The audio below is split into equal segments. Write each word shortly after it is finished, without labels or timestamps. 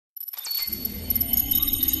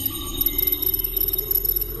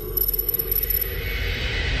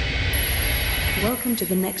Welcome to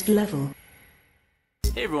the next level.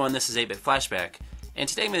 Hey everyone, this is 8-Bit Flashback, and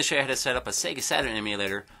today I'm going to show you how to set up a Sega Saturn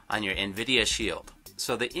emulator on your Nvidia Shield.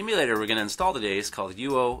 So the emulator we're going to install today is called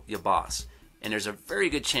UoYabause, and there's a very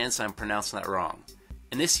good chance I'm pronouncing that wrong.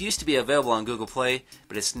 And this used to be available on Google Play,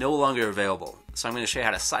 but it's no longer available. So I'm going to show you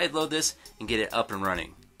how to sideload this and get it up and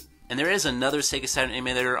running. And there is another Sega Saturn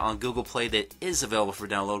emulator on Google Play that is available for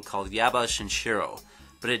download called UoYabause Sega,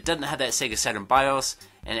 but it doesn't have that Sega Saturn BIOS,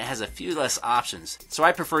 and it has a few less options. So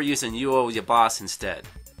I prefer using UoYabause instead.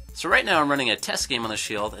 So right now I'm running a test game on the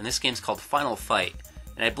Shield, and this game's called Final Fight.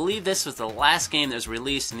 And I believe this was the last game that was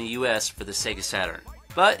released in the US for the Sega Saturn.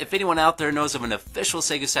 But if anyone out there knows of an official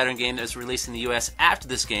Sega Saturn game that was released in the US after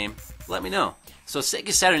this game, let me know. So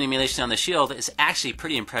Sega Saturn emulation on the Shield is actually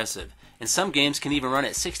pretty impressive, and some games can even run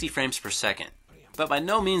at 60 frames per second. But by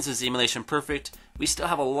no means is the emulation perfect. We still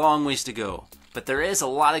have a long ways to go, but there is a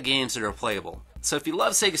lot of games that are playable. So if you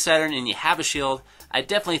love Sega Saturn and you have a Shield, I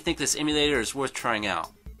definitely think this emulator is worth trying out.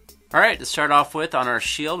 Alright, to start off with, on our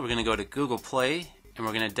Shield, we're going to go to Google Play, and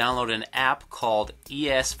we're going to download an app called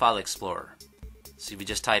ES File Explorer. So if you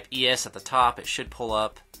just type ES at the top, it should pull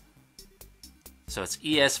up. So it's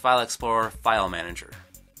ES File Explorer File Manager.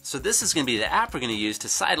 So this is going to be the app we're going to use to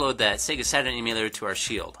sideload that Sega Saturn emulator to our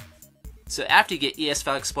Shield. So after you get ES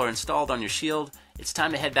File Explorer installed on your Shield, it's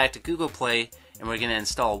time to head back to Google Play, and we're going to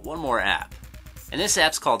install one more app. And this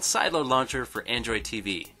app's called Sideload Launcher for Android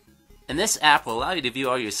TV. And this app will allow you to view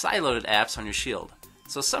all your sideloaded apps on your Shield.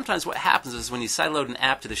 So sometimes what happens is when you sideload an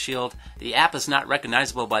app to the Shield, the app is not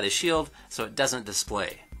recognizable by the Shield, so it doesn't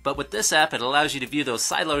display. But with this app, it allows you to view those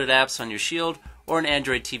sideloaded apps on your Shield or an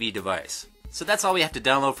Android TV device. So that's all we have to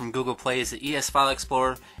download from Google Play is the ES File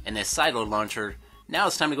Explorer and this Sideload Launcher. Now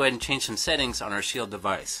it's time to go ahead and change some settings on our Shield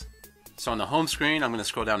device. So on the home screen, I'm going to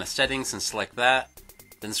scroll down to Settings and select that.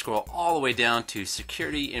 Then scroll all the way down to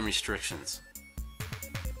Security and Restrictions.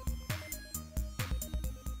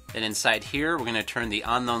 Then inside here, we're going to turn the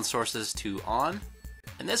unknown sources to on.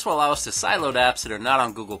 And this will allow us to sideload apps that are not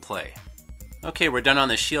on Google Play. Okay, we're done on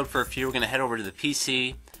the Shield for a few. We're going to head over to the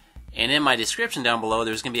PC. And in my description down below,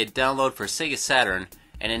 there's going to be a download for Sega Saturn.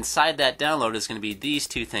 And inside that download is going to be these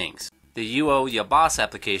two things: the UoYabause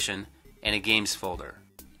application and a games folder.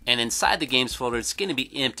 And inside the games folder, it's going to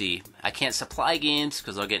be empty. I can't supply games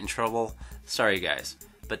because I'll get in trouble. Sorry guys.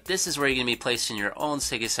 But this is where you're going to be placing your own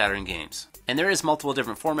Sega Saturn games. And there is multiple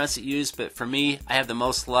different formats to use, but for me, I have the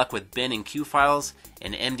most luck with bin and Q files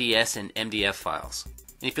and MDS and MDF files.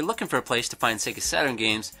 And if you're looking for a place to find Sega Saturn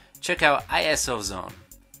games, check out ISO Zone.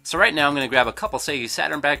 So right now I'm going to grab a couple Sega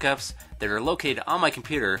Saturn backups that are located on my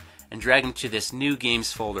computer and drag them to this new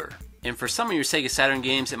games folder. And for some of your Sega Saturn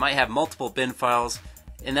games, it might have multiple bin files,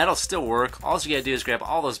 and that'll still work. All you gotta do is grab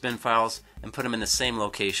all those bin files and put them in the same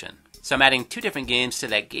location. So I'm adding two different games to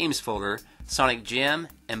that games folder, Sonic Jam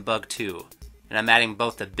and Bug 2. And I'm adding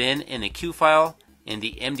both the bin in the Q file and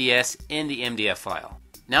the MDS in the MDF file.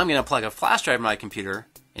 Now I'm gonna plug a flash drive in my computer,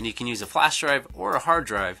 and you can use a flash drive or a hard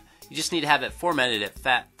drive. You just need to have it formatted at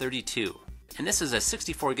FAT32. And this is a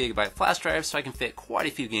 64GB flash drive, so I can fit quite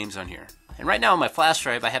a few games on here. And right now on my flash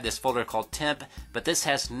drive I have this folder called Temp, but this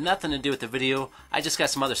has nothing to do with the video. I just got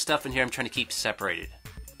some other stuff in here I'm trying to keep separated.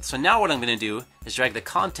 So now what I'm going to do is drag the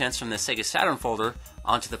contents from the Sega Saturn folder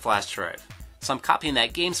onto the flash drive. So I'm copying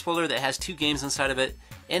that games folder that has two games inside of it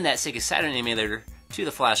and that Sega Saturn emulator to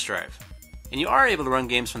the flash drive. And you are able to run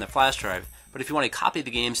games from the flash drive, but if you want to copy the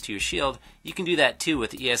games to your Shield, you can do that too with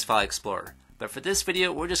the ES File Explorer. But for this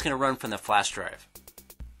video, we're just going to run from the flash drive.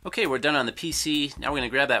 Okay, we're done on the PC. Now we're going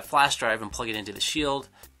to grab that flash drive and plug it into the Shield.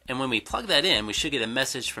 And when we plug that in, we should get a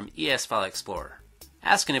message from ES File Explorer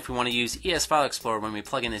asking if we want to use ES File Explorer when we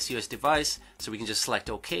plug in this US device, so we can just select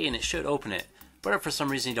OK and it should open it. But if for some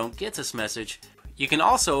reason you don't get this message, you can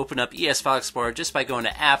also open up ES File Explorer just by going to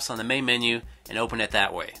Apps on the main menu and open it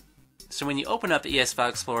that way. So when you open up ES File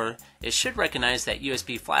Explorer, it should recognize that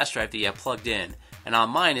USB flash drive that you have plugged in. And on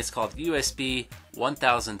mine it's called USB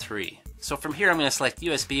 1003. So from here I'm going to select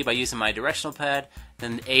USB by using my directional pad,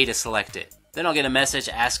 then A to select it. Then I'll get a message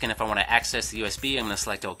asking if I want to access the USB. I'm going to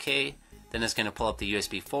select OK. Then it's going to pull up the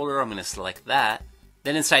USB folder. I'm going to select that.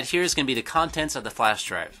 Then inside here is going to be the contents of the flash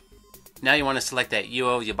drive. Now you want to select that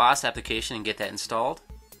UoYabause application and get that installed.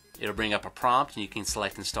 It'll bring up a prompt and you can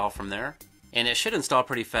select install from there. And it should install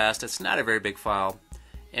pretty fast. It's not a very big file.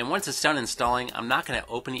 And once it's done installing, I'm not going to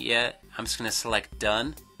open it yet. I'm just going to select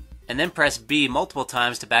done. And then press B multiple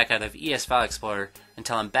times to back out of ES File Explorer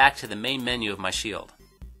until I'm back to the main menu of my Shield.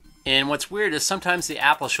 And what's weird is sometimes the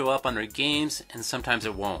app will show up under games and sometimes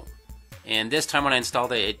it won't. And this time when I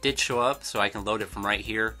installed it, it did show up, so I can load it from right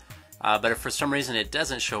here. But if for some reason it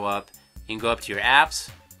doesn't show up, you can go up to your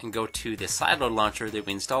apps and go to the sideload launcher that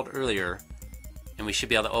we installed earlier, and we should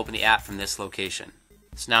be able to open the app from this location.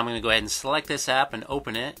 So now I'm going to go ahead and select this app and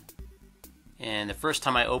open it. And the first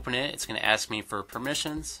time I open it, it's going to ask me for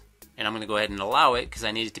permissions, and I'm going to go ahead and allow it because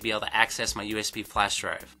I need it to be able to access my USB flash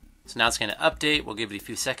drive. So now it's going to update. We'll give it a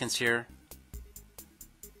few seconds here.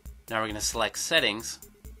 Now we're going to select settings,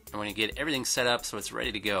 and we're going to get everything set up so it's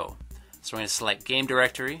ready to go. So we're going to select game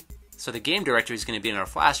directory. So the game directory is going to be in our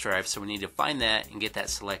flash drive, so we need to find that and get that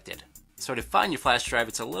selected. So to find your flash drive,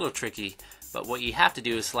 it's a little tricky, but what you have to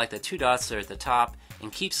do is select the two dots there at the top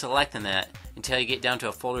and keep selecting that until you get down to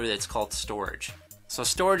a folder that's called storage. So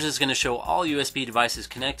storage is going to show all USB devices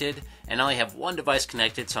connected, and I only have one device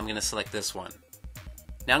connected, so I'm going to select this one.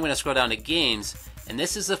 Now I'm going to scroll down to games, and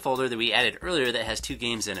this is the folder that we added earlier that has 2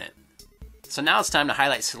 games in it. So now it's time to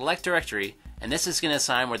highlight select directory, and this is going to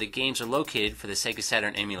assign where the games are located for the Sega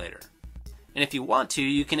Saturn emulator. And if you want to,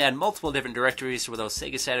 you can add multiple different directories where those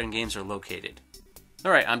Sega Saturn games are located.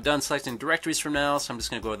 Alright, I'm done selecting directories for now, so I'm just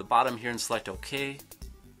going to go to the bottom here and select OK.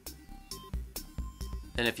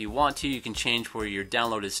 Then if you want to, you can change where your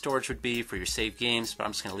downloaded storage would be for your saved games, but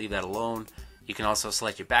I'm just going to leave that alone. You can also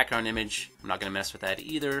select your background image. I'm not going to mess with that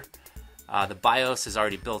either. The BIOS is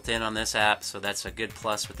already built in on this app, so that's a good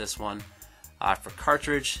plus with this one. For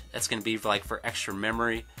cartridge, that's going to be for extra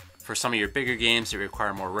memory. For some of your bigger games that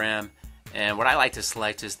require more RAM. And what I like to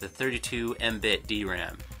select is the 32 MB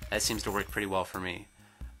DRAM. That seems to work pretty well for me.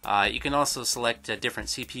 You can also select a different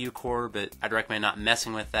CPU core, but I'd recommend not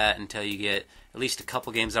messing with that until you get at least a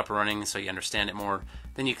couple games up and running so you understand it more.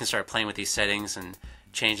 Then you can start playing with these settings and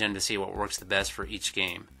change them to see what works the best for each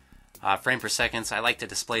game. Frame per seconds, I like to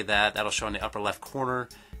display that. That'll show in the upper left corner.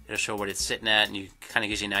 It'll show what it's sitting at, and you kind of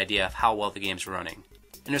gives you an idea of how well the game's running.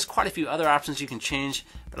 And there's quite a few other options you can change,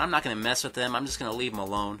 but I'm not going to mess with them. I'm just going to leave them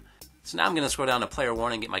alone. So now I'm going to scroll down to player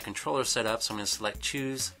 1 and get my controller set up. So I'm going to select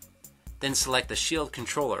choose, then select the Shield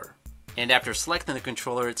controller. And after selecting the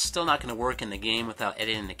controller, it's still not going to work in the game without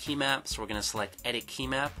editing the key map. So we're going to select edit key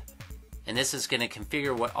map. And this is going to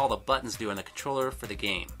configure what all the buttons do on the controller for the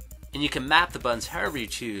game. And you can map the buttons however you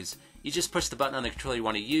choose. You just push the button on the controller you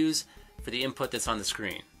want to use for the input that's on the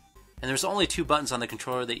screen. And there's only 2 buttons on the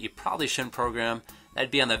controller that you probably shouldn't program. That'd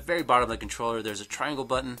be on the very bottom of the controller. There's a triangle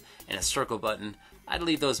button and a circle button. I'd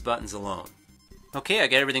leave those buttons alone. Okay, I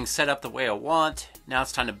got everything set up the way I want. Now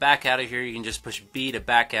it's time to back out of here. You can just push B to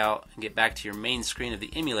back out and get back to your main screen of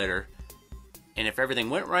the emulator. And if everything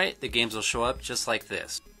went right, the games will show up just like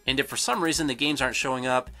this. And if for some reason the games aren't showing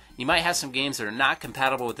up, you might have some games that are not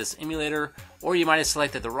compatible with this emulator, or you might have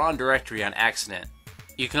selected the wrong directory on accident.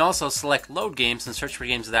 You can also select load games and search for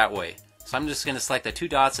games that way. So I'm just going to select the 2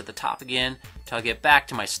 dots at the top again until I get back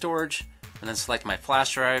to my storage, and then select my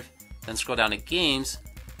flash drive, then scroll down to games,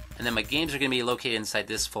 and then my games are going to be located inside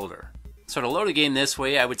this folder. So to load a game this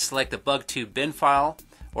way, I would select the Bug2 bin file,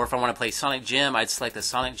 or if I want to play Sonic Gem, I'd select the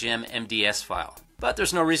Sonic Gem MDS file. But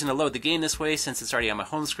there's no reason to load the game this way since it's already on my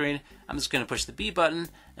home screen. I'm just going to push the B button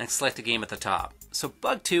and select the game at the top. So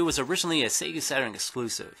Bug2 was originally a Sega Saturn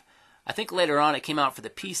exclusive. I think later on it came out for the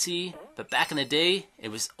PC, but back in the day, it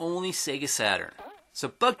was only Sega Saturn. So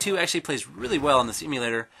Bug2 actually plays really well on this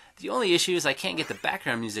emulator. The only issue is I can't get the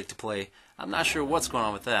background music to play. I'm not sure what's going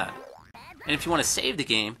on with that. And if you want to save the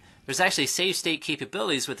game, there's actually save state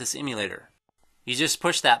capabilities with this emulator. You just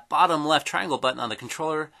push that bottom left triangle button on the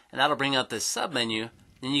controller, and that'll bring up this sub-menu.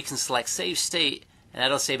 Then you can select save state, and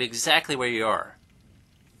that'll save exactly where you are.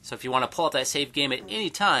 So if you want to pull up that saved game at any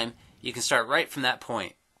time, you can start right from that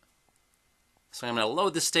point. So I'm going to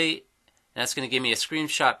load the state, and that's going to give me a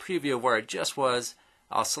screenshot preview of where I just was.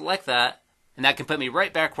 I'll select that, and that can put me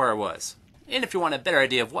right back where I was. And if you want a better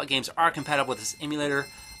idea of what games are compatible with this emulator,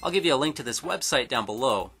 I'll give you a link to this website down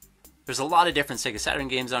below. There's a lot of different Sega Saturn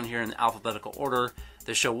games on here in alphabetical order.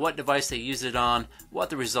 They show what device they used it on, what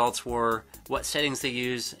the results were, what settings they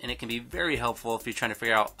use, and it can be very helpful if you're trying to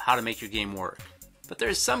figure out how to make your game work. But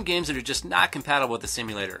there's some games that are just not compatible with the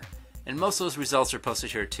simulator, and most of those results are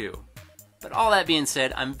posted here too. But all that being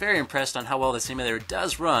said, I'm very impressed on how well the simulator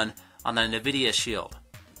does run on the Nvidia Shield.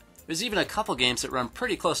 There's even a couple games that run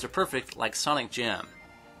pretty close to perfect, like Sonic Gem.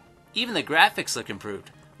 Even the graphics look improved.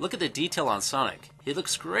 Look at the detail on Sonic. It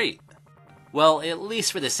looks great. Well, at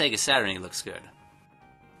least for the Sega Saturn it looks good.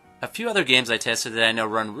 A few other games I tested that I know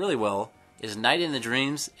run really well is Night in the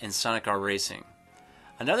Dreams and Sonic R Racing.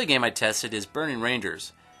 Another game I tested is Burning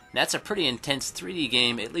Rangers. That's a pretty intense 3D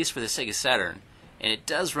game, at least for the Sega Saturn. And it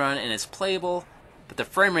does run and it's playable, but the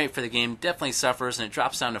frame rate for the game definitely suffers and it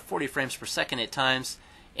drops down to 40 frames per second at times,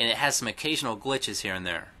 and it has some occasional glitches here and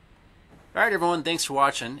there. Alright everyone, thanks for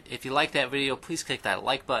watching. If you liked that video, please click that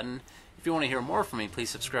like button. If you want to hear more from me, please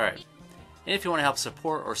subscribe. And if you want to help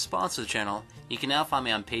support or sponsor the channel, you can now find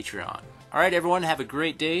me on Patreon. Alright everyone, have a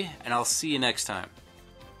great day, and I'll see you next time.